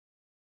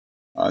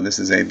This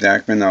is Abe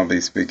Dackman. I'll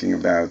be speaking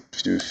about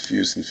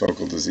diffuse and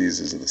focal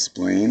diseases of the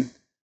spleen.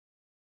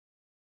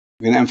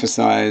 I'm going to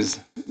emphasize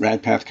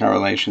rad path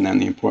correlation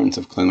and the importance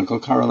of clinical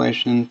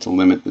correlation to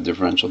limit the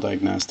differential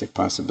diagnostic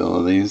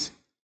possibilities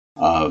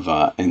of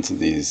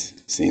entities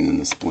seen in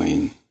the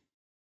spleen.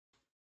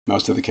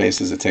 Most of the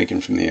cases are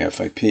taken from the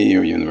AFIP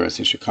or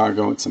University of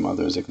Chicago, with some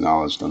others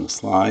acknowledged on the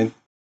slide.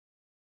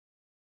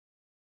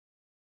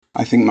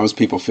 I think most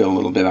people feel a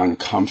little bit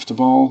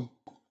uncomfortable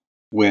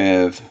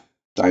with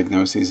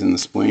diagnoses in the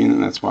spleen,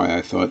 and that's why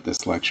I thought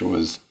this lecture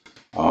was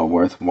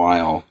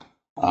worthwhile.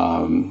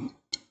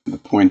 The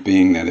point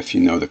being that if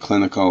you know the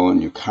clinical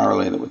and you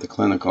correlate it with the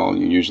clinical,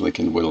 you usually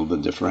can whittle the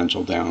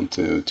differential down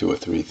to 2 or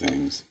 3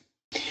 things.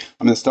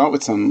 I'm going to start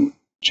with some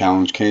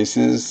challenge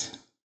cases.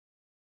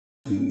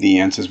 The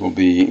answers will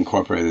be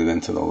incorporated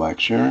into the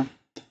lecture.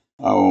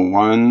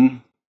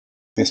 1,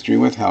 history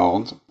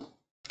withheld,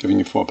 giving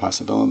you 4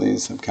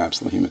 possibilities: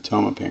 subcapsular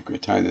hematoma,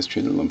 pancreatitis,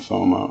 treated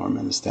lymphoma, or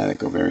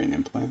metastatic ovarian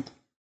implant.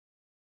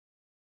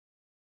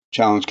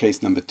 Challenge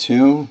case number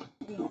 2,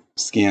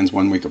 scans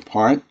 1 week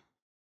apart.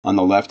 On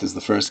the left is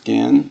the first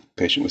scan.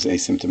 Patient was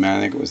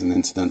asymptomatic. It was an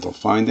incidental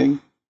finding.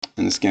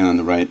 And the scan on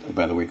the right,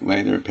 about a week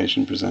later,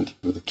 patient presented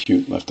with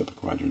acute left upper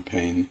quadrant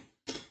pain,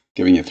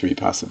 giving you 3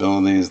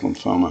 possibilities: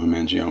 lymphoma,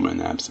 hemangioma,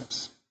 and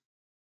abscess.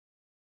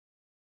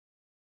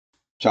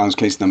 Challenge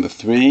case number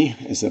 3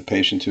 is a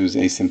patient who is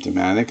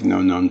asymptomatic,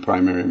 no known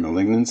primary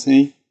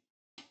malignancy.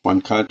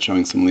 1 cut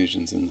showing some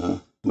lesions in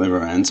the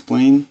liver and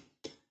spleen.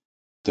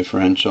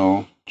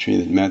 Differential,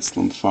 treated Mets,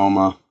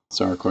 lymphoma,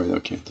 sarcoid, or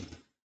candida.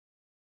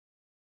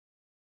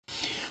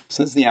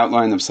 So this is the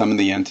outline of some of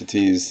the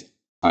entities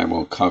I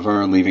will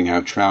cover, leaving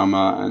out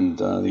trauma, and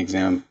the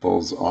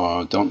examples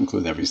don't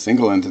include every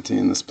single entity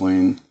in the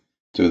spleen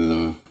due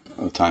to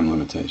the time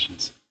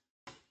limitations.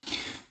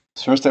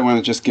 First, I want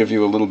to just give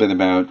you a little bit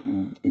about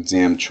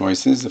exam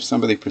choices. If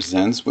somebody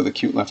presents with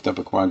acute left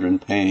upper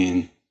quadrant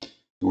pain,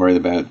 you're worried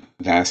about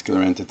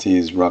vascular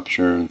entities,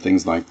 rupture, and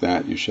things like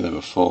that, you should have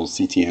a full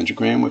CT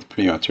angiogram with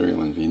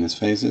pre-arterial and venous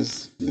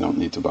phases. You don't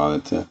need to bother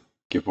to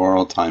give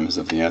oral. Time is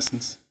of the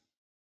essence.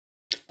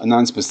 A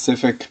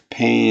nonspecific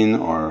pain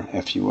or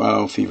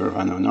FUO, fever of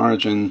unknown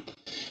origin,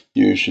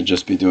 you should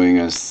just be doing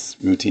a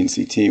routine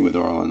CT with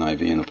oral and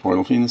IV in a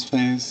portal venous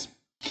phase.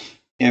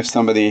 If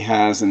somebody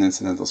has an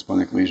incidental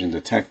splenic lesion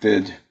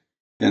detected,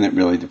 then it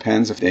really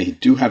depends. If they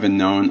do have a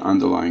known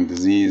underlying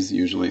disease,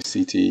 usually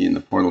CT in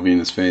the portal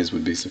venous phase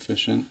would be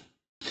sufficient.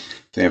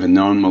 If they have a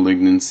known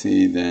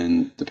malignancy,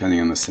 then depending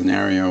on the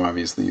scenario,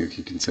 obviously you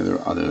can consider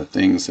other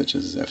things such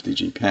as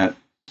FDG PET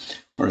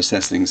or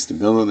assessing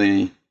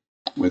stability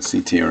with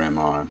CT or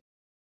MR.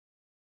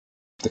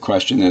 The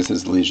question is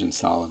the lesion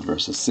solid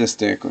versus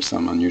cystic, or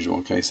some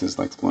unusual cases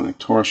like splenic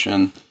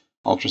torsion?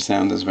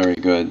 Ultrasound is very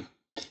good.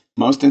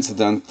 Most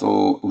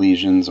incidental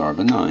lesions are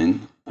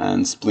benign,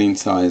 and spleen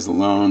size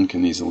alone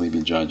can easily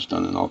be judged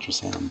on an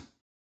ultrasound.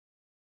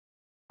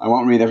 I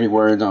won't read every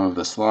word of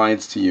the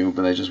slides to you,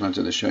 but I just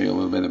wanted to show you a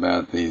little bit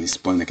about the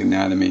splenic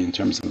anatomy in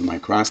terms of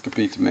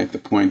microscopy to make the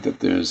point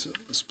that there's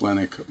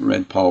splenic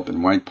red pulp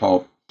and white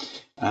pulp,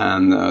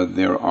 and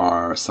there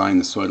are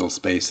sinusoidal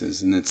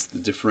spaces, and it's the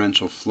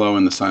differential flow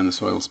in the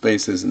sinusoidal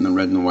spaces in the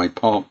red and white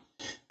pulp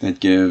that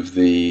give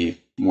the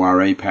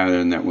moire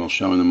pattern that we'll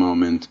show in a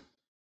moment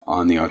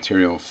on the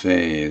arterial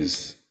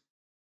phase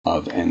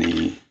of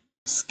any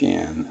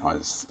scan,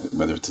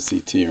 whether it's a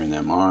CT or an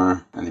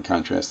MR, any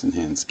contrast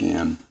enhanced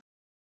scan.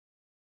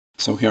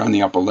 So here on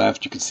the upper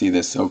left, you can see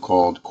this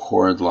so-called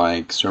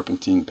cord-like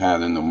serpentine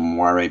pattern, the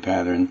moire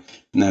pattern,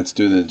 and that's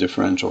due to the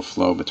differential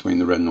flow between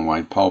the red and the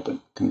white pulp. It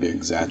can be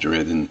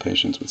exaggerated in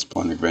patients with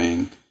splenic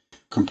vein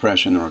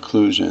compression or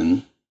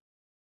occlusion.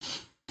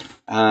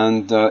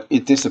 And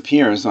it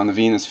disappears on the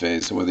venous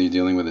phase, so whether you're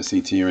dealing with a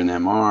CT or an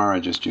MR, I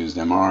just used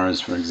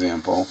MRs for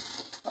example,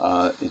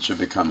 it should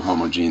become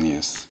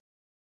homogeneous.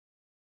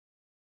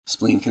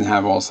 Spleen can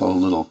have also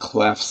little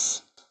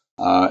clefts,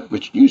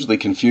 which usually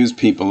confuse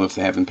people if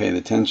they haven't paid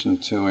attention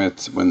to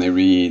it when they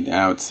read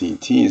out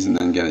CTs and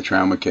then get a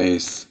trauma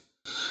case.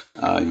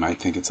 You might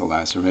think it's a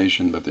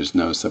laceration, but there's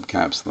no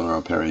subcapsular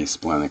or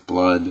perisplenic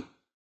blood.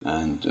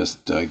 And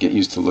just get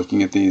used to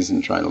looking at these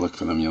and try to look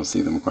for them. You'll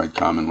see them quite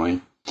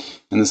commonly.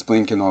 And the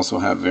spleen can also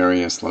have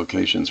various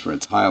locations for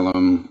its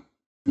hilum,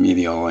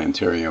 medial,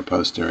 anterior,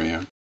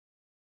 posterior.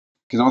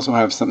 It can also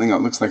have something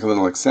that looks like a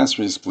little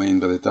accessory spleen,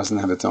 but it doesn't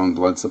have its own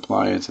blood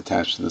supply. It's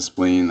attached to the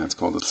spleen. That's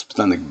called a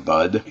splenic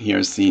bud.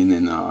 Here seen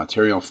in the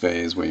arterial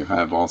phase, where you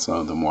have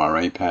also the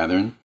moire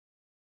pattern,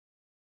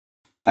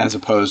 as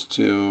opposed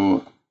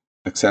to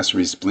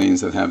accessory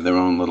spleens that have their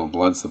own little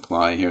blood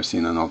supply. Here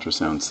seen on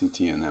ultrasound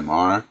CT and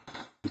MR.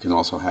 You can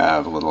also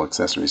have little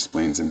accessory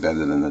spleens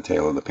embedded in the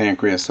tail of the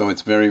pancreas. So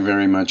it's very,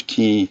 very much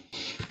key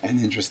and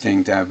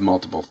interesting to have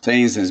multiple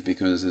phases,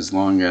 because as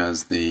long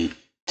as the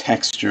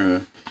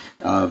texture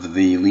of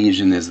the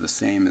lesion is the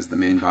same as the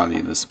main body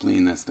of the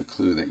spleen, that's the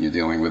clue that you're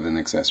dealing with an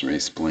accessory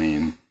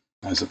spleen,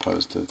 as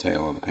opposed to the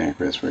tail of the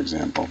pancreas, for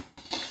example.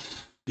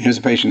 Here's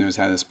a patient who's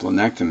had a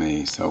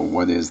splenectomy. So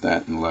what is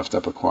that in the left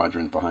upper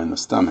quadrant behind the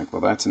stomach?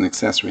 Well, that's an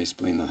accessory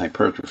spleen that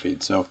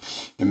hypertrophied. So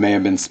it may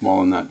have been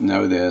small and not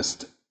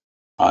noticed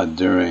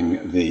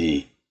during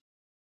the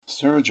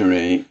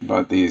surgery,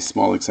 but these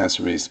small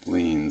accessory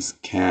spleens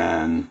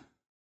can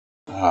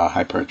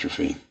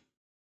hypertrophy.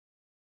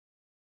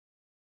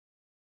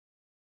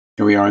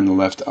 Here we are in the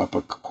left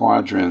upper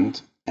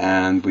quadrant,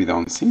 and we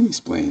don't see any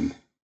spleen.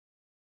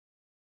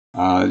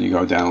 You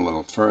go down a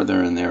little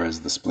further, and there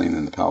is the spleen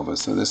in the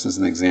pelvis. So this is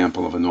an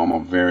example of a normal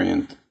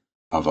variant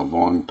of a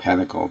long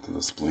pedicle to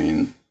the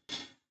spleen.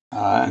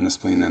 And the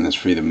spleen then is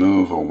free to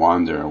move or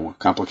wander. A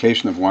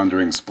complication of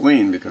wandering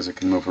spleen, because it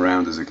can move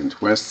around as it can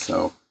twist,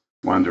 so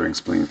wandering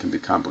spleen can be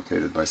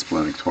complicated by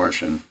splenic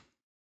torsion.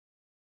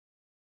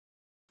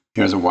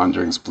 Here's a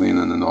wandering spleen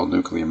in an old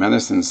nuclear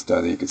medicine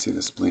study. You can see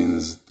the spleen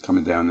is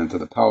coming down into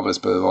the pelvis,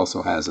 but it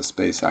also has a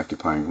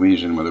space-occupying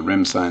lesion with a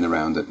rim sign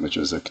around it, which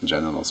is a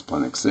congenital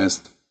splenic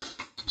cyst,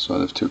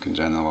 sort of two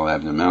congenital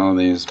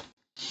abnormalities.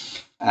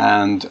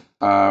 And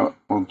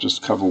we'll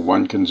just cover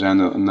one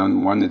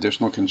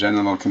additional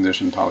congenital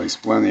condition,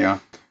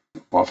 polysplenia.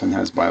 Often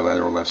has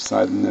bilateral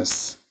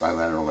left-sidedness,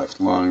 bilateral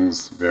left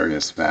lungs,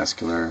 various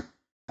vascular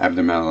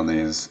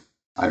abnormalities,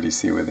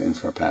 IVC with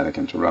infrahepatic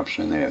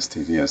interruption, AST,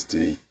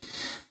 VSD.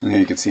 And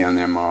here you can see on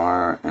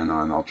MR and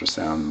on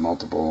ultrasound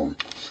multiple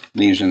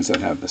lesions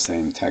that have the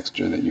same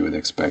texture that you would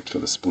expect for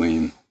the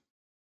spleen.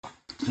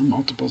 And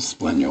multiple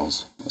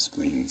splenials or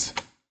spleens.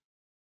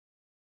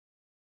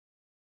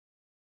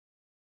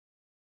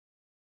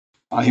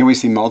 Here we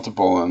see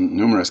multiple and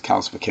numerous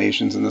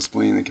calcifications in the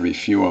spleen. It can be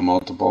few or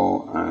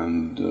multiple,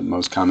 and the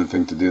most common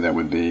thing to do that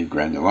would be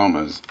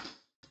granulomas.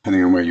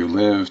 Depending on where you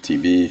live,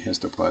 TB,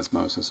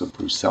 histoplasmosis, or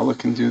brucella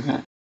can do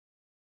that.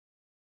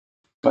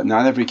 But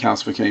not every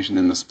calcification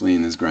in the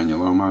spleen is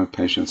granuloma.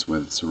 Patients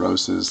with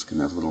cirrhosis can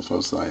have little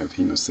foci of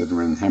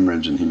hemosiderin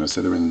hemorrhage and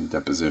hemosiderin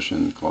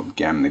deposition called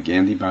gamma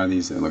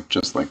antibodies. They look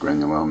just like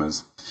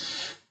granulomas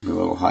with a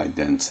little high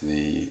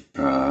density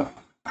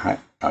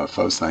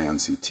foci on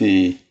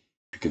CT,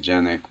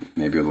 echogenic,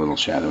 maybe a little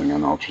shadowing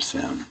on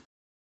ultrasound.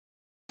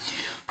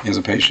 Here's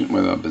a patient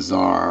with a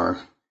bizarre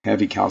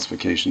heavy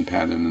calcification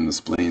pattern in the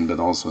spleen, but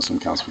also some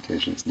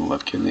calcifications in the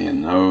left kidney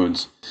and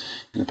nodes.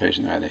 And a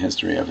patient who had a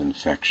history of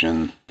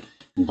infection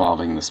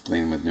involving the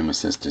spleen with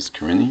pneumocystis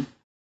carinii.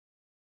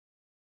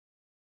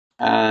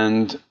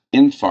 And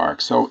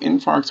infarcts. So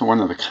infarcts are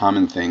one of the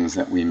common things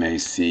that we may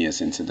see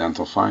as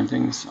incidental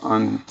findings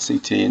on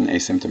CT in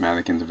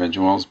asymptomatic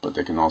individuals, but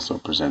they can also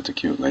present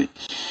acutely.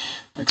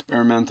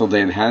 Experimental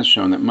data has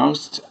shown that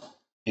most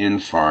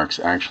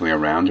infarcts actually are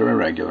round or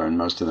irregular, and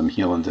most of them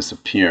heal and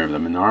disappear. The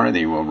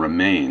minority will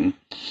remain.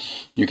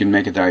 You can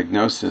make a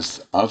diagnosis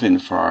of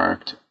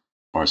infarct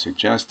or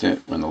suggest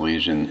it when the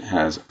lesion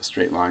has a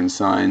straight line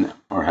sign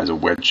or has a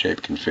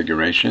wedge-shaped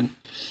configuration,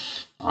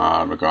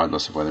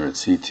 regardless of whether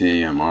it's CT,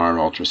 MR,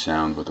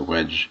 ultrasound, with a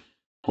wedge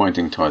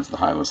pointing towards the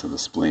hilus of the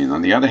spleen.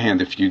 On the other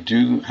hand, if you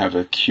do have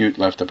acute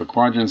left upper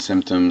quadrant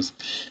symptoms,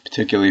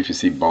 particularly if you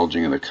see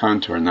bulging of the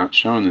contour not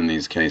shown in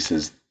these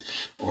cases,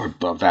 or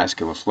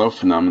vascular flow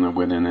phenomena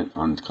within it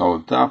on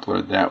colored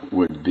Doppler, that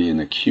would be an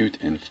acute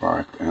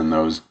infarct, and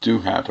those do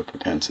have a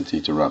propensity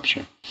to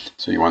rupture.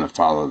 So you want to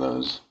follow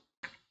those.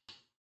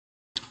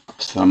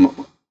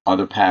 Some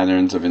other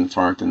patterns of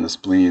infarct in the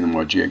spleen, a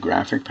more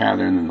geographic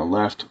pattern in the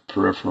left,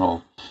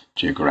 peripheral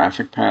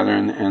geographic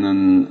pattern, and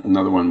then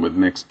another one with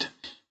mixed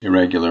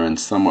irregular and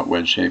somewhat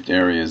wedge-shaped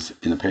areas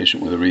in a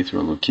patient with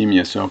erythroid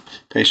leukemia. So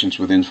patients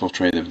with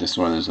infiltrative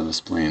disorders of the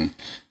spleen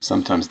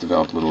sometimes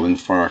develop little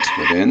infarcts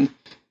within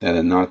that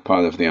are not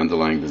part of the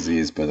underlying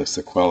disease, but a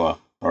sequela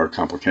or a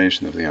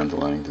complication of the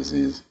underlying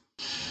disease.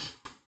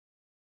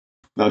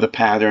 Another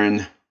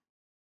pattern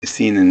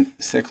seen in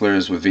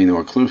sicklers with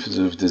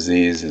veno-occlusive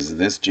disease is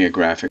this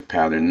geographic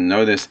pattern.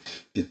 Notice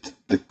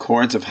the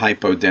cords of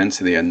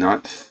hypodensity are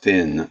not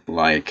thin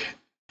like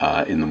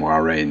in the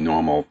Moiré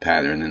normal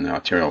pattern in the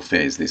arterial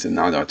phase. These are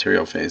not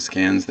arterial phase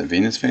scans, they're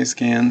venous phase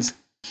scans.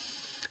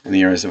 And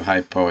the areas of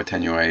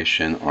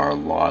hypoattenuation are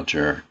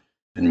larger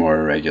and more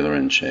irregular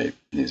in shape.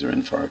 These are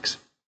infarcts.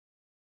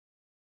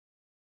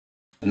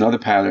 Another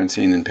pattern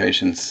seen in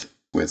patients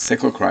with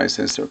sickle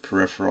crisis or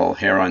peripheral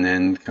hair on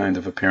end kind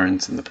of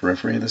appearance in the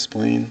periphery of the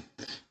spleen.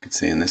 You can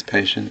see in this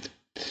patient.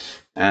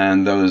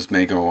 And those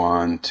may go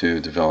on to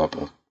develop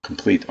a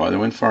complete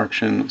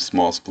autoinfarction,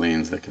 small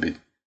spleens that can be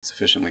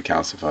sufficiently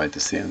calcified to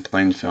see on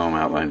plain film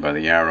outlined by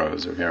the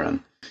arrows, or here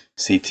on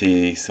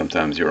CT.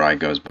 Sometimes your eye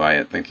goes by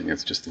it thinking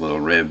it's just a little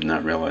rib,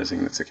 not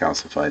realizing it's a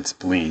calcified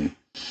spleen.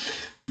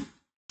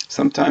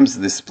 Sometimes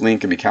the spleen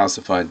can be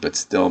calcified but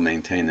still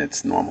maintain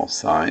its normal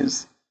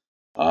size,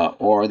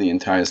 or the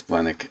entire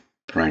splenic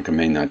parenchyma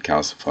may not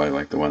calcify,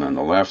 like the one on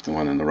the left and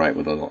one on the right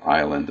with a little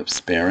island of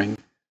sparing,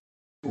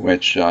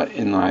 which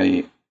in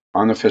my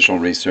unofficial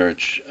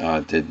research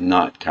did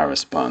not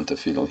correspond to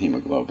fetal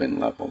hemoglobin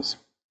levels.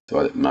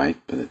 Thought it might,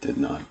 but it did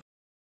not.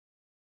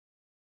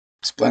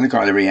 Splenic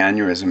artery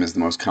aneurysm is the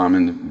most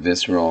common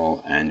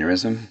visceral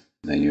aneurysm.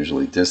 They're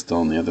usually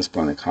distal near the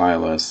splenic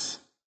hilus.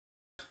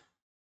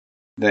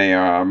 They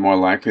are more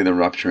likely to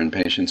rupture in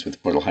patients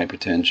with portal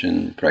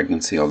hypertension,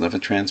 pregnancy, or liver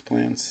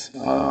transplants.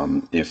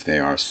 If they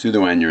are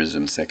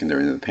pseudoaneurysms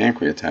secondary to the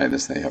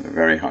pancreatitis, they have a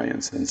very high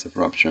incidence of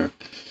rupture,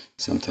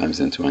 sometimes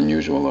into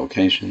unusual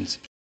locations.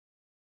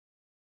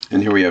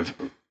 And here we have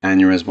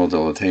aneurysmal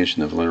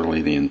dilatation of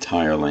literally the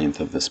entire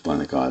length of the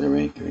splenic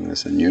artery, giving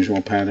this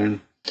unusual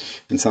pattern.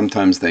 And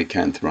sometimes they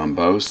can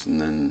thrombose, and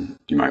then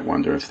you might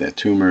wonder if they're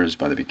tumors,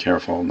 but to be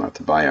careful not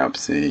to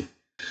biopsy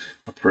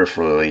a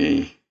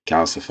peripherally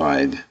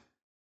calcified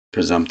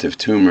presumptive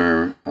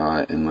tumor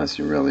unless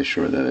you're really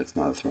sure that it's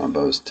not a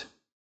thrombosed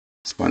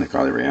splenic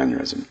artery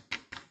aneurysm.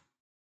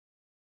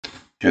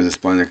 Here's a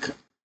splenic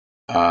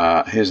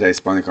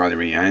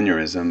artery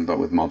aneurysm, but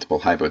with multiple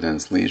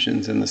hypodense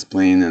lesions in the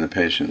spleen in a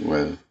patient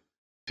with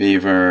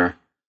fever.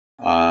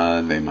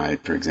 They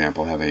might, for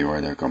example, have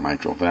aortic or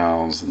mitral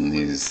valves, and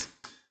this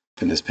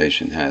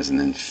patient has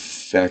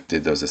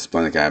those are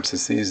splenic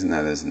abscesses, and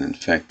that is an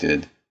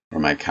infected or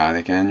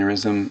mycotic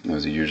aneurysm.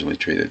 Those are usually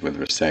treated with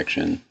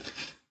resection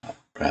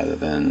rather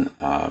than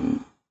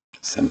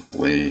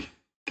simply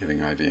giving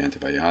IV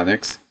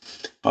antibiotics.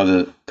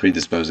 Other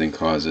predisposing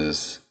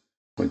causes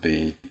would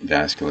be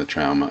vascular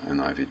trauma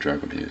and IV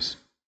drug abuse.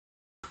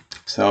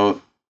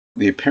 So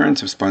the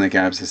appearance of splenic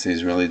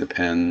abscesses really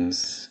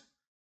depends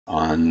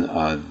on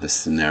the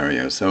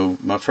scenario. So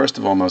first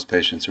of all, most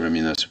patients are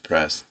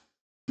immunosuppressed.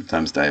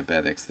 Sometimes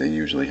diabetics, they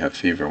usually have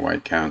fever,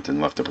 white count,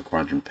 and left upper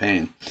quadrant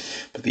pain.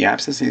 But the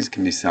abscesses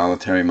can be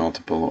solitary,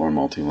 multiple, or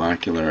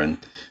multilocular, and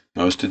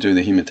most are due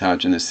to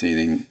hematogenous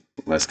seeding,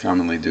 less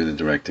commonly due to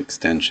direct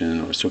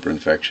extension or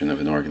superinfection of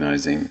an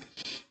organizing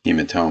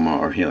hematoma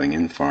or healing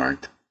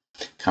infarct.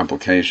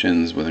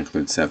 Complications would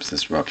include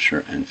sepsis,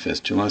 rupture, and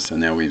fistula. So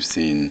now we've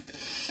seen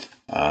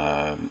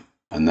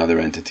another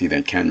entity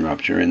that can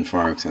rupture,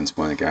 infarcts and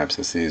splenic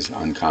abscesses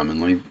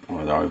uncommonly,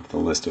 or the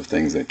list of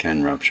things that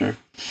can rupture.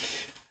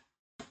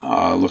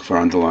 Look for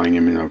underlying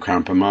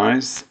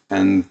immunocompromise,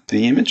 and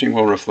the imaging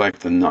will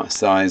reflect the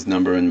size,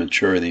 number, and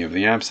maturity of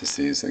the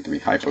abscesses. They can be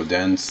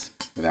hypodense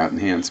without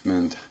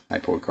enhancement,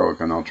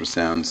 hypoechoic on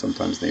ultrasound.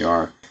 Sometimes they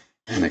are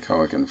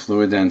anechoic in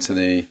fluid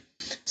density.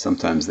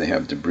 Sometimes they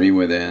have debris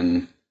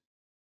within,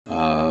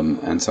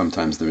 and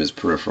sometimes there is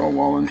peripheral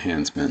wall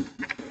enhancement.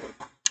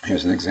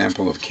 Here's an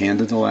example of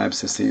candidal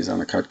abscesses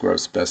on a cut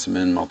gross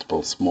specimen,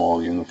 multiple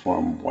small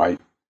uniform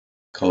white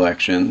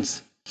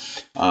collections.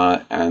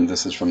 And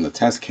this is from the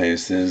test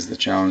cases, the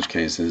challenge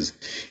cases.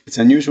 It's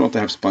unusual to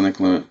have splenic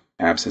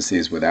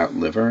abscesses without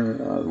liver.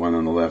 The one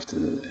on the left,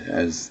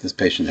 this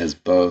patient has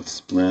both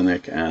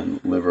splenic and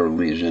liver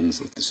lesions,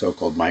 the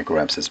so-called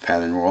microabscess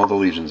pattern, where all the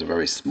lesions are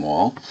very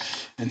small.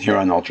 And here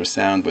on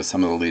ultrasound, where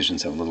some of the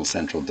lesions have little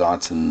central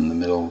dots in the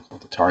middle,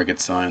 called the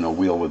target sign, or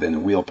wheel within a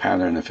wheel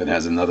pattern if it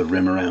has another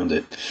rim around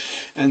it.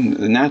 And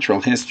the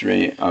natural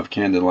history of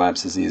candidal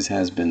abscesses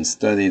has been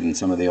studied in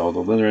some of the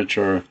older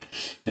literature.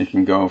 It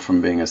can go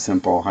from being a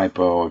simple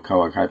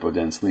hypoechoic,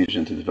 hypodense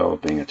lesion to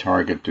developing a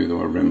target due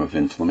to a rim of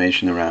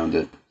inflammation around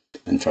it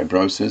and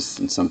fibrosis,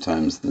 and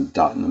sometimes the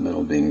dot in the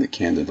middle being the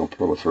candidal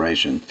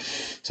proliferation.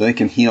 So they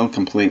can heal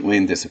completely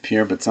and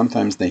disappear, but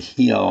sometimes they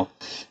heal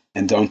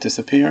and don't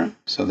disappear,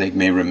 so they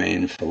may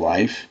remain for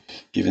life,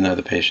 even though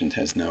the patient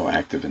has no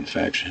active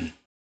infection.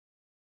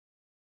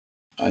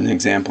 An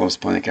example of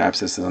splenic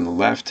abscess is on the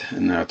left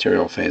and the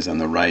arterial phase on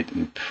the right,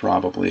 and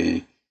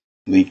probably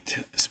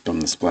leaked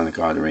from the splenic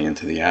artery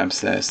into the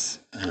abscess,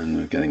 and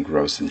we're getting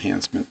gross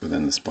enhancement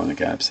within the splenic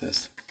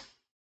abscess.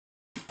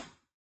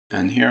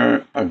 And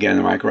here, again,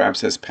 a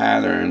microabscess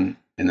pattern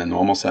in a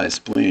normal-sized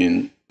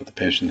spleen, but the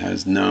patient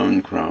has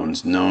known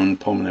Crohn's, known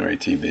pulmonary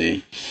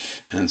TB,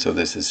 and so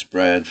this is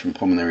spread from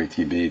pulmonary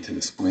TB to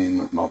the spleen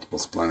with multiple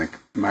splenic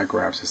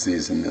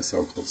microabscesses in this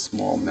so-called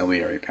small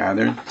miliary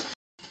pattern.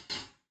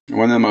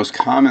 One of the most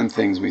common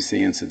things we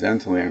see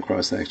incidentally on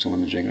cross-sectional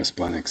imaging are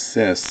splenic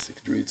cysts. You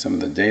could read some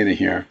of the data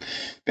here.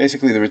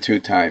 Basically, there are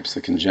two types,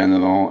 the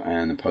congenital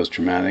and the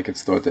post-traumatic.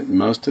 It's thought that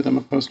most of them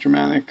are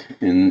post-traumatic.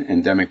 In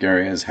endemic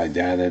areas,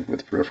 hydatid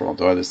with peripheral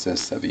daughter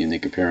cysts have a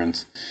unique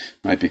appearance,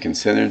 might be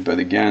considered. But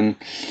again,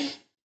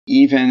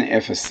 even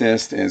if a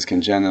cyst is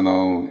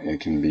congenital,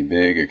 it can be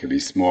big, it could be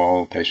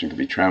small. The patient could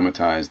be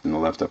traumatized in the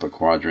left upper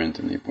quadrant,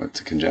 and what's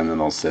a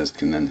congenital cyst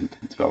can then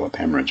develop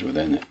hemorrhage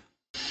within it.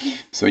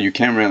 So you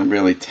can't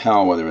really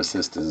tell whether a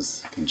cyst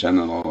is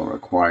congenital or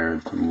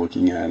acquired from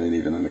looking at it,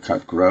 even in the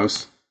cut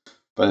gross.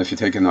 But if you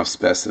take enough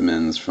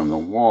specimens from the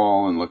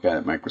wall and look at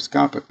it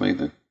microscopically,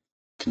 the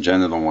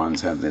congenital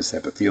ones have this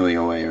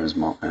epithelial layers,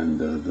 and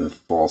the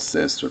false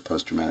cysts or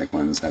post-traumatic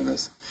ones have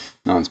this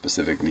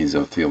non-specific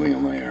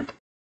mesothelial layer.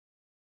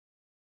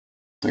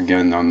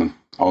 Again, on the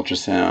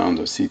ultrasound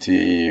or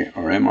CT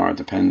or MR, it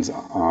depends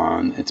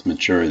on its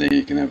maturity.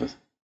 You can have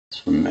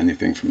from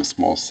anything from a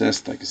small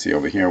cyst, like you see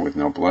over here, with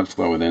no blood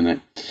flow within it,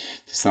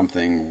 to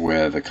something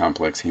with a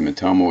complex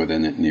hematoma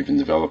within it and even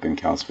developing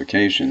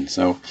calcification.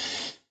 So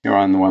here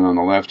on the one on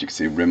the left, you can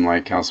see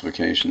rim-like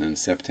calcification and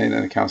septate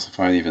that are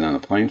calcified even on a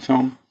plain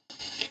film.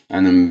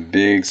 and a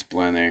big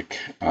splenic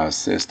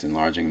cyst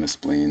enlarging the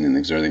spleen and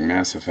exerting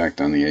mass effect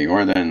on the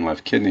aorta and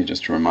left kidney,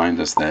 just to remind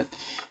us that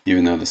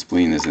even though the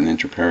spleen is an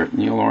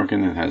intraperitoneal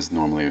organ, it has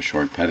normally a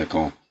short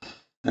pedicle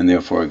and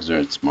therefore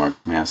exerts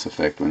marked mass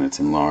effect when it's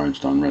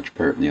enlarged on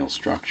retroperitoneal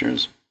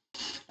structures.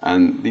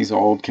 And these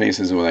old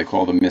cases are what I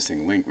call the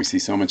missing link. We see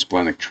so much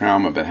splenic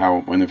trauma, but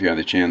when have you had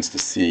a chance to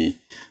see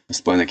a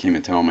splenic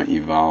hematoma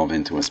evolve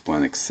into a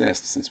splenic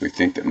cyst, since we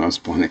think that most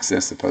splenic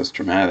cysts are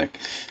post-traumatic?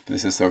 But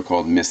this is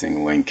so-called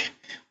missing link,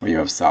 where you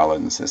have solid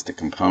and cystic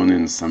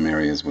components, some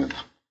areas with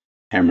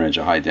hemorrhage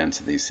or high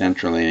density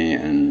centrally,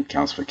 and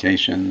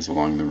calcifications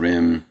along the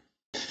rim,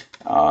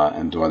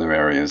 and other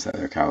areas that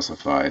are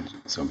calcified.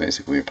 So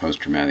basically a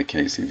post-traumatic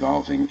case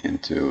evolving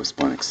into a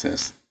splenic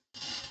cyst.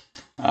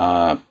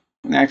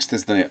 Next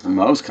is the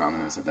most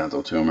common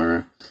incidental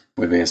tumor,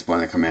 would be a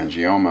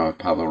splenicomangioma.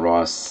 Pablo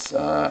Ross,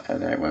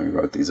 when we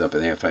wrote these up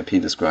at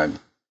AFIP, described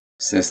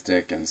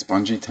cystic and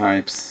spongy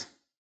types,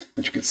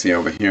 which you can see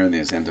over here.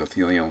 These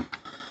endothelial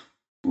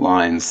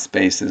lines,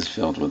 spaces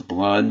filled with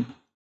blood.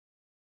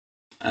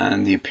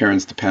 And the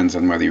appearance depends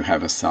on whether you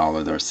have a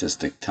solid or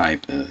cystic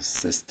type. The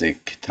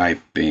cystic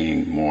type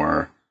being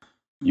more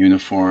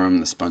uniform,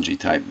 the spongy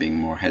type being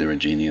more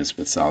heterogeneous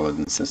with solid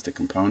and cystic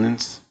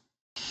components.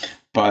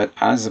 But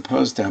as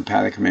opposed to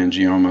hepatic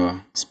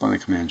hemangioma,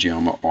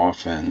 splenicomangioma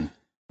often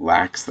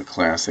lacks the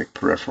classic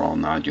peripheral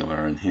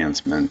nodular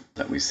enhancement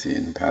that we see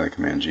in hepatic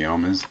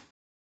hemangiomas.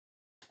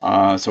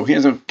 So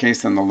here's a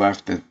case on the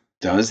left that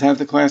does have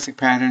the classic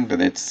pattern,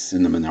 but it's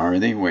in the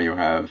minority, where you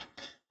have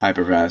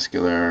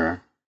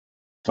hypervascular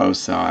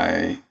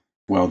foci,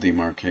 well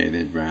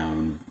demarcated,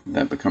 round,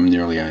 that become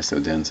nearly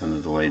isodense in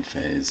the delayed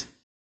phase.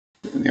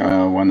 The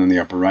one on the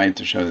upper right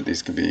to show that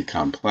these could be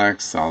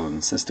complex, solid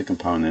and cystic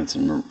components,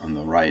 and on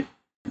the right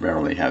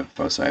rarely have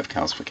foci of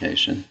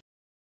calcification.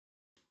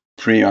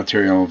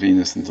 Pre-arterial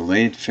venous and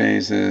delayed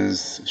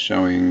phases,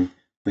 showing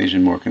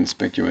lesion more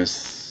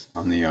conspicuous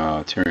on the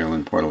arterial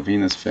and portal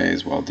venous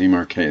phase, well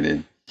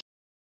demarcated.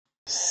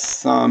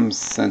 Some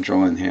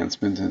central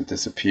enhancement, and it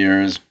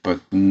disappears, but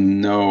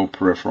no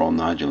peripheral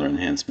nodular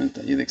enhancement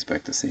that you'd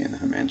expect to see in a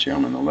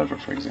hemangioma in the liver,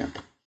 for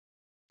example.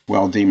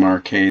 Well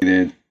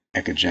demarcated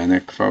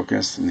echogenic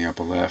focus in the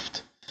upper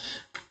left,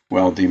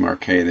 well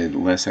demarcated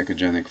less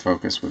echogenic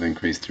focus with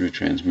increased through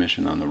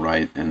transmission on the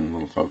right, and a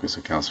little focus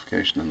of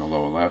calcification in the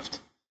lower left.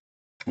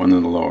 One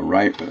in the lower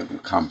right with a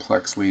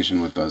complex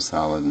lesion with both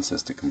solid and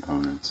cystic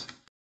components.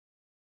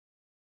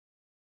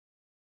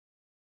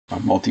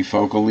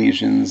 Multifocal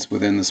lesions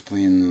within the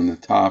spleen on the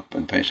top,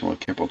 and patient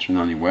with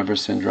Kipple-Trinani-Weber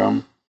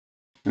syndrome.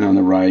 And on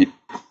the right,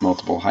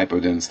 multiple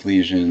hypodense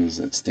lesions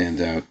that stand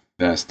out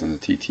best in the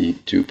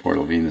TT2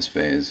 portal venous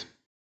phase.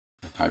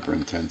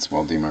 Hyperintense,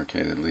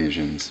 well-demarcated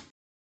lesions.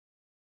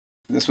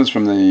 This was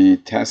from the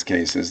test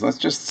cases. Let's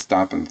just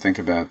stop and think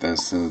about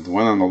this. The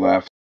one on the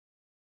left,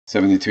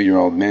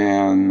 72-year-old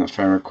man, if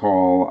I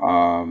recall,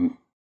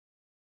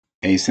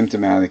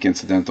 asymptomatic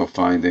incidental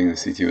finding. The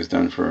CT was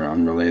done for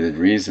unrelated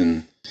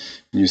reason.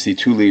 You see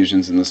two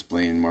lesions in the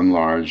spleen, one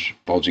large,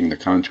 bulging the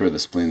contour of the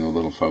spleen with a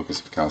little focus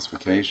of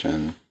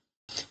calcification,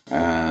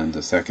 and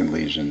a second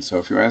lesion. So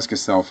if you ask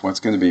yourself, what's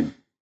going to be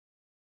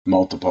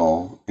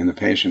multiple in a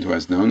patient who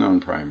has no known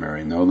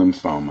primary, no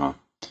lymphoma,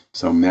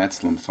 so Mets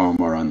lymphoma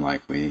are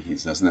unlikely, he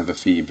doesn't have a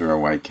fever or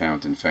white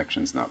count,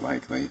 infection's not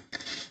likely,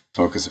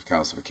 focus of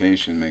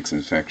calcification makes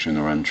infection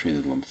or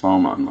untreated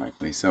lymphoma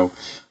unlikely. So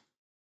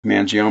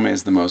hemangioma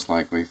is the most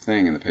likely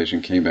thing, and the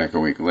patient came back a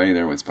week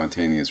later with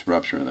spontaneous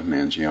rupture of the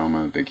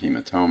hemangioma, big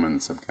hematoma,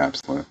 and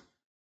subcapsular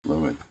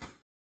fluid.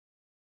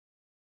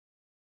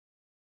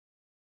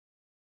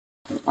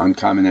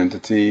 Uncommon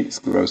entity,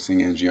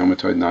 sclerosing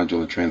angiomatoid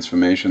nodular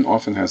transformation,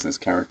 often has this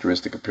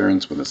characteristic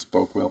appearance with a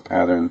spoke wheel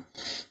pattern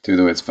due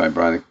to its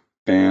fibrotic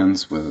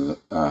bands with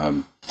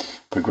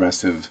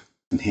progressive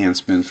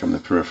enhancement from the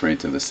periphery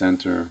to the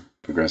center,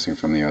 progressing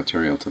from the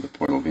arterial to the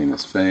portal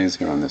venous phase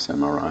here on this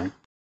MRI.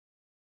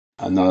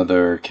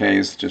 Another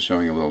case just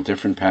showing a little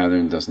different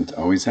pattern, doesn't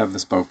always have the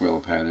spoke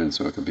wheel pattern,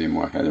 so it could be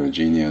more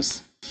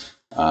heterogeneous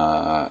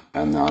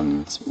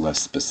and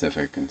less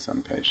specific in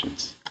some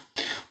patients.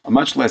 A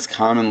much less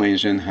common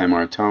lesion,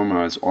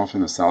 hemartoma, is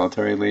often a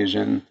solitary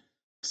lesion,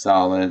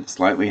 solid,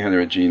 slightly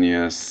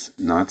heterogeneous,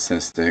 not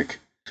cystic.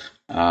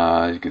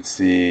 You could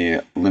see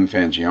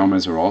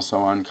lymphangiomas are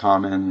also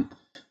uncommon.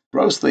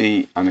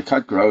 Grossly, on a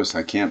cut gross,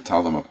 I can't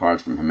tell them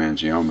apart from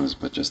hemangiomas,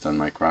 but just on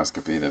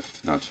microscopy, they're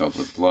not filled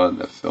with blood,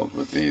 they're filled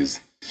with these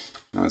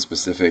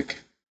nonspecific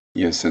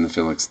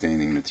eosinophilic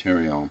staining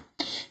material.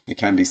 It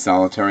can be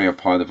solitary or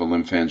part of a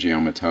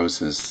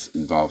lymphangiomatosis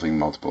involving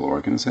multiple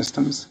organ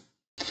systems.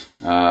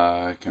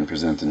 It can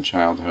present in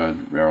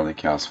childhood, rarely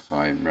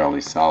calcified,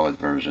 rarely solid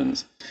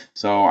versions.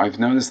 So I've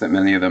noticed that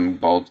many of them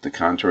bulge the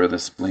contour of the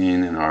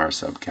spleen and are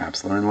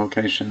subcapsular in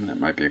location. That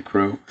might be a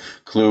clue.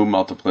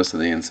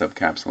 Multiplicity in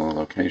subcapsular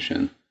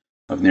location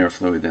of near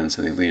fluid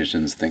density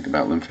lesions. Think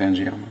about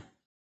lymphangioma.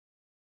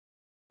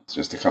 It's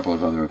just a couple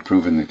of other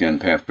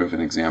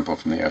path-proven example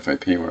from the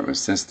FIP where it was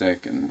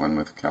cystic and one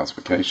with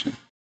calcification.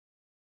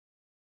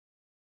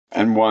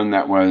 and one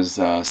that was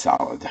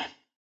solid.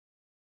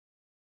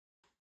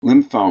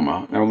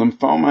 Lymphoma. Now,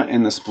 lymphoma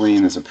in the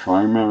spleen is a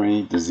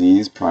primary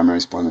disease. Primary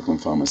splenic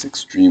lymphoma is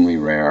extremely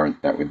rare.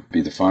 That would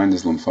be defined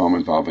as lymphoma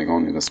involving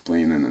only the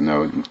spleen and the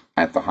node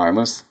at the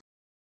hilus.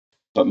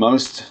 But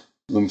most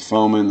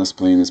lymphoma in the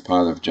spleen is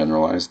part of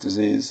generalized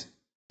disease,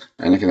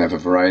 and it can have a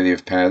variety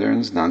of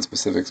patterns: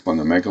 nonspecific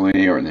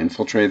splenomegaly or an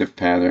infiltrative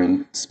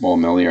pattern, small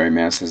miliary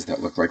masses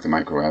that look like the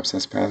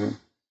microabscess pattern,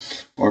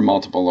 or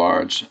multiple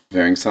large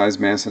varying size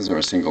masses, or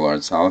a single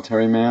large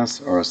solitary mass,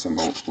 or a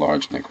single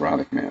large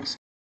necrotic mass.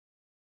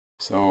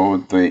 So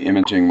the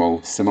imaging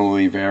will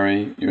similarly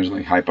vary.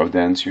 Usually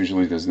hypodense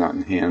usually does not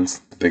enhance.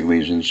 The big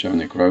lesions show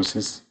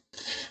necrosis.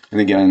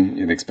 And again,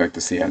 you'd expect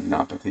to see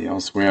adenopathy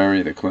elsewhere,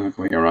 either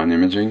clinically or on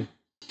imaging.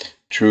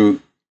 True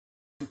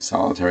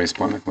solitary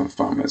splenic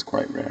lymphoma is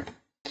quite rare.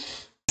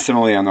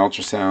 Similarly, on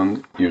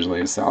ultrasound,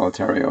 usually a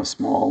solitary or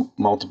small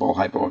multiple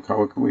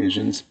hypoechoic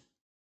lesions.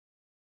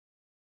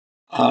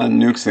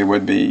 On nukes, they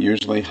would be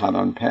usually hot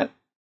on PET.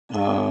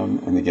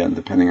 And again,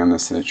 depending on the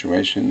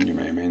situation, you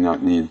may or may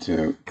not need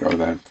to go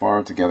that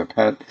far to get a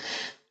PET.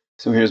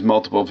 So here's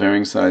multiple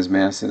varying size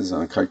masses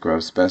on a cut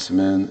growth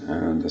specimen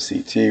and a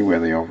CT where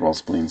the overall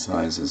spleen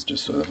size is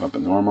just sort of up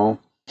and normal.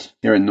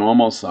 Here a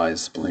normal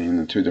size spleen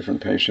in two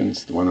different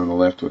patients, the one on the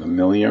left with a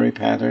miliary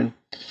pattern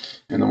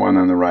and the one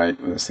on the right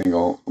with a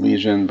single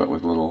lesion but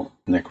with little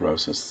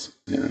necrosis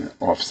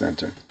off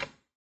center.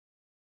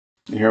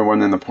 Here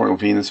one in the portal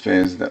venous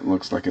phase that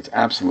looks like it's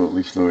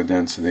absolutely fluid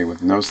density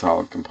with no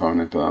solid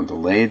component, but on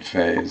delayed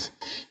phase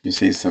you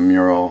see some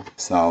mural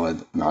solid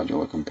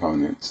nodular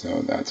component,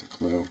 so that's a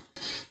clue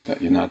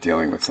that you're not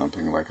dealing with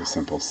something like a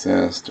simple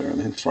cyst or an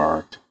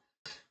infarct.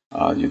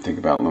 You'd think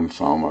about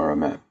lymphoma or a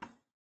MET.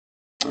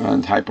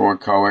 And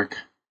hypoechoic,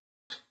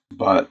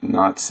 but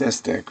not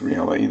cystic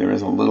really. There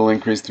is a little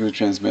increase through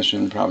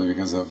transmission, probably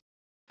because of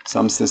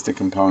some cystic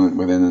component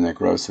within the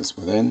necrosis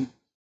within.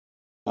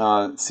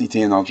 CT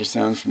and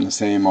ultrasound from the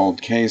same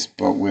old case,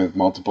 but with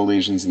multiple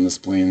lesions in the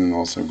spleen and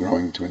also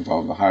growing to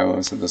involve the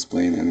hilus of the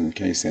spleen and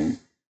encasing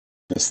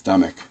the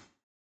stomach.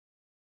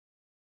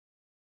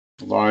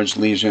 A large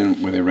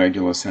lesion with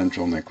irregular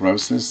central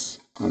necrosis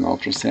on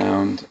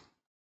ultrasound,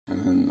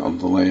 and then a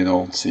delayed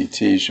old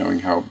CT showing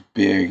how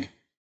big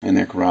and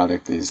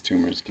necrotic these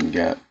tumors can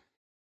get.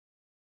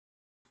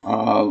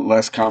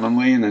 Less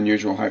commonly, an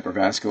unusual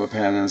hypervascular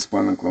pattern of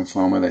splenic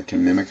lymphoma that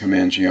can mimic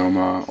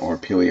hemangioma or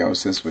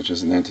pileosis, which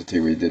is an entity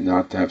we did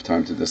not have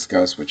time to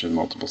discuss, which is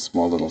multiple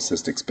small little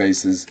cystic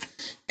spaces.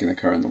 It can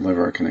occur in the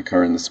liver, it can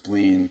occur in the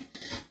spleen.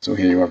 So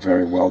here you have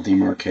very well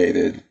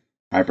demarcated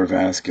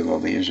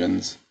hypervascular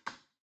lesions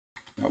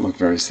that look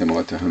very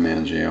similar to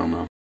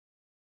hemangioma.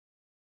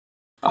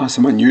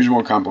 Some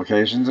unusual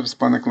complications of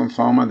splenic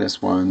lymphoma.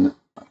 This one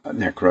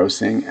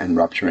necrosing and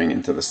rupturing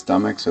into the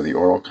stomach, so the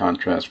oral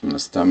contrast from the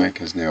stomach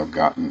has now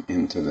gotten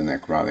into the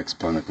necrotic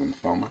splenic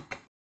lymphoma.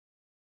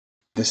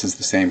 This is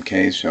the same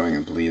case showing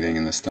a bleeding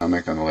in the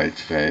stomach on the late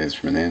phase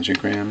from an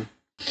angiogram.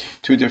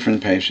 Two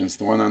different patients,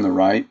 the one on the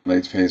right,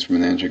 late phase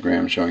from an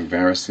angiogram showing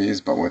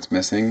varices, but what's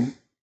missing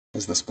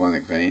is the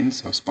splenic vein,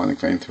 so splenic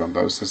vein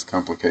thrombosis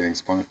complicating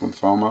splenic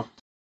lymphoma.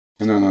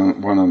 And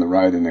then one on the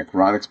right, a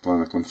necrotic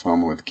splenic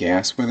lymphoma with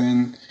gas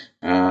within,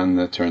 and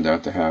that turned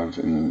out to have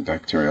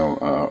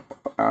bacterial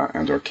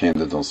and or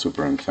candidal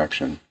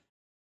superinfection.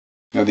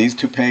 Now these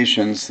two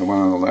patients, the one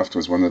on the left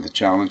was one of the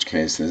challenge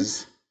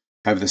cases,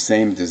 have the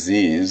same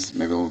disease,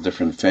 maybe a little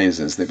different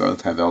phases. They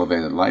both have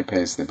elevated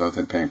lipase, they both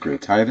had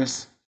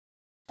pancreatitis.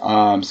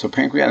 So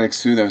pancreatic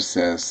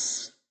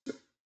pseudocysts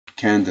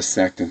can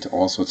dissect into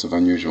all sorts of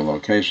unusual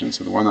locations.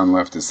 So the one on the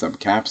left is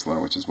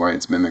subcapsular, which is why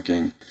it's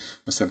mimicking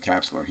a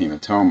subcapsular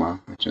hematoma,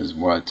 which is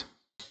what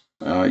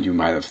you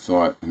might have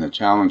thought in the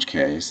challenge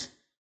case,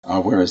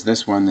 whereas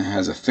this one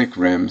has a thick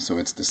rim, so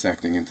it's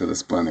dissecting into the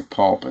splenic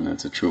pulp, and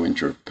it's a true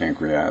intrasplenic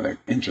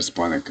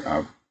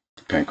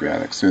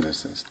pancreatic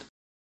pseudocyst.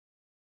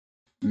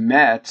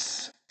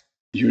 METs,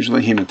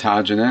 usually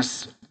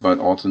hematogenous, but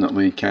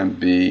alternately can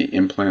be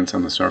implants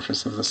on the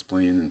surface of the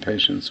spleen in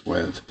patients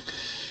with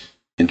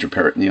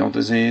intraperitoneal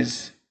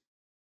disease.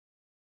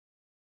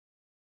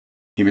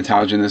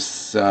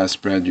 Hematogenous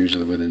spread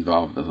usually would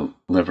involve the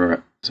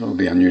liver, so it would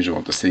be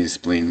unusual to see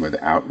spleen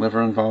without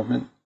liver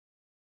involvement.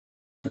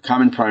 The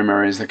common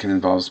primaries that can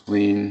involve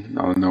spleen,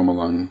 melanoma,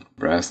 lung,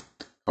 breast,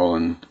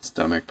 colon,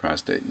 stomach,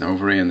 prostate, and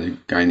ovary, and the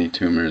gynae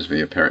tumors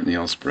via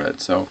peritoneal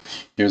spread. So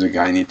here's a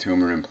gynae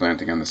tumor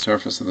implanting on the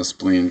surface of the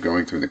spleen,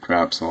 going through the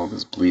crapsule,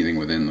 there's bleeding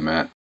within the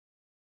mat,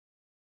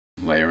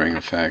 layering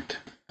effect,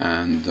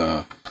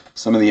 and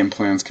some of the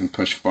implants can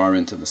push far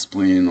into the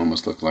spleen,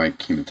 almost look like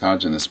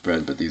hematogenous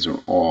spread, but these are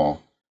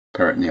all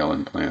peritoneal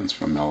implants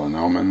from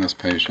melanoma in this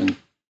patient.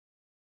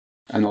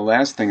 And the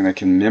last thing that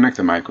can mimic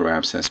the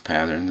microabscess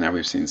pattern, now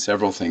we've seen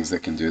several things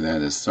that can do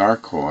that, is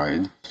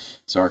sarcoid.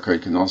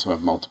 Sarcoid can also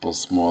have multiple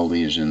small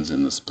lesions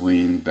in the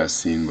spleen, best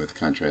seen with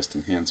contrast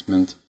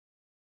enhancement.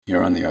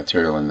 Here on the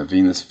arterial and the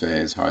venous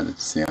phase, harder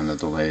to see on the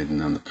delayed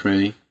and on the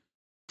pre.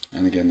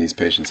 And again, these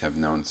patients have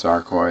known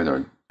sarcoid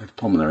or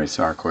pulmonary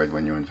sarcoid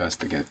when you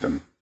investigate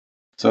them.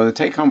 So the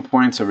take-home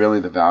points are really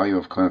the value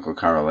of clinical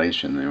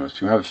correlation.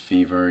 If you have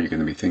fever, you're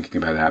going to be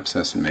thinking about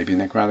abscess and maybe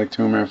necrotic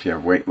tumor. If you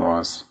have weight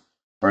loss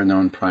or a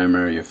known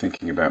primer, you're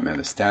thinking about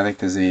metastatic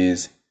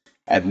disease.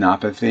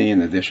 Adenopathy,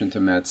 in addition to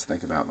mets,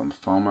 think about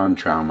lymphoma and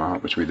trauma,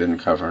 which we didn't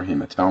cover,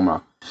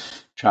 hematoma.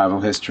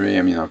 Travel history,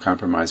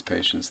 immunocompromised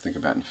patients, think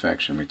about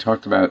infection. We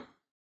talked about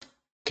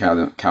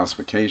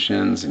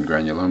calcifications and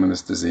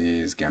granulomatous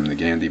disease, gamma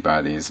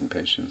antibodies in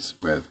patients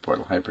with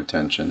portal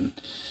hypertension,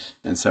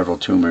 and several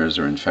tumors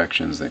or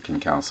infections that can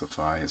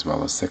calcify, as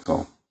well as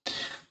sickle.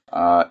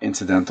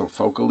 Incidental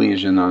focal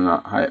lesion on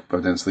a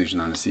hypodense lesion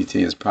on a CT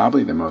is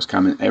probably the most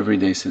common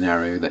everyday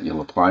scenario that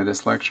you'll apply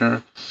this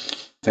lecture.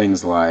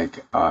 Things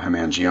like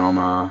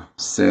hemangioma,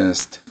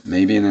 cyst,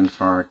 maybe an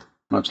infarct,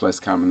 much less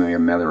commonly a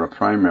met or a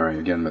primary.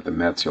 Again, with the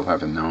mets, you'll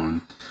have a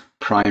known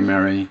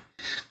primary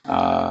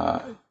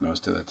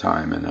most of the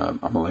time, and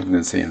a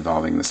malignancy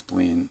involving the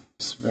spleen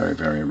is very,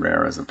 very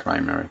rare as a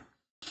primary.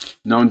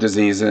 Known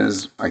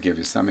diseases, I give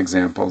you some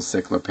examples: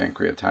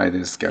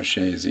 cyclopancreatitis,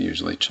 Gaucher's are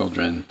usually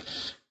children,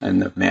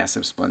 and the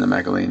massive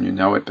splenomegaly, and you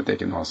know it, but they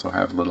can also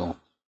have little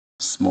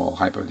small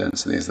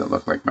hypodensities that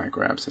look like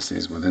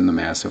microabscesses within the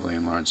massively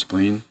enlarged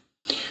spleen.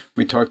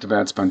 We talked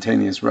about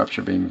spontaneous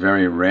rupture being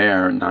very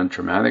rare,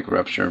 non-traumatic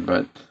rupture,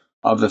 but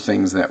of the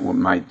things that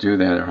might do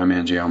that are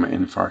hemangioma,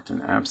 infarct,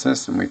 and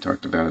abscess, and we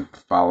talked about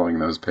following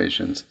those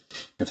patients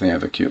if they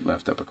have acute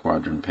left upper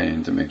quadrant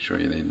pain to make sure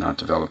they're not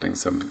developing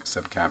some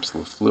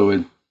subcapsular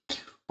fluid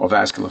or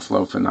vascular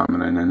flow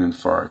phenomenon and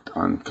infarct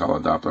on color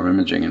Doppler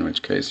imaging, in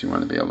which case you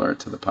want to be alert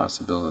to the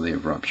possibility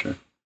of rupture.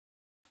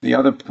 The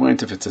other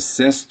point, if it's a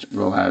cyst,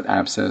 rule out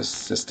abscess,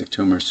 cystic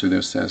tumor,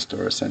 pseudocyst,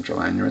 or a central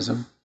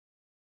aneurysm.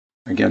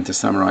 Again, to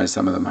summarize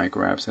some of the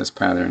microabscess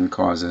pattern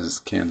causes: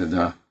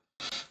 Candida,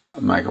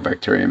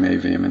 Mycobacterium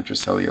avium,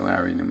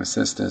 intracellular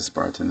pneumocystis,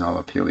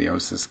 Bartonella,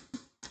 Pileosis,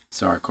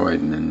 sarcoid,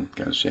 and then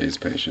Gaucher's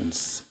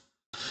patients.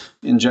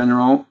 In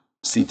general,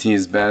 CT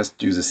is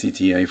best. Use a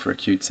CTA for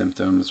acute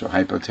symptoms or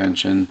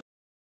hypotension.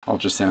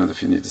 Ultrasound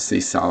if you need to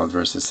see solid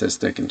versus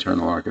cystic,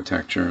 internal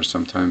architecture.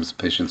 Sometimes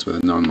patients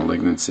with a known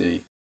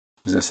malignancy,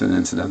 resistant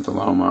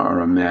incidentalloma or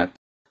a MET,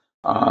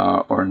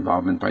 or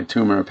involvement by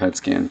tumor, a PET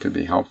scan could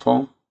be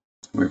helpful.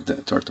 We've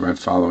talked about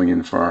following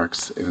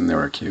infarcts, even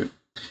they're acute.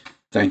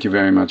 Thank you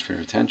very much for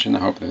your attention. I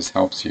hope this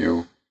helps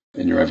you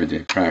in your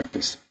everyday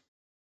practice.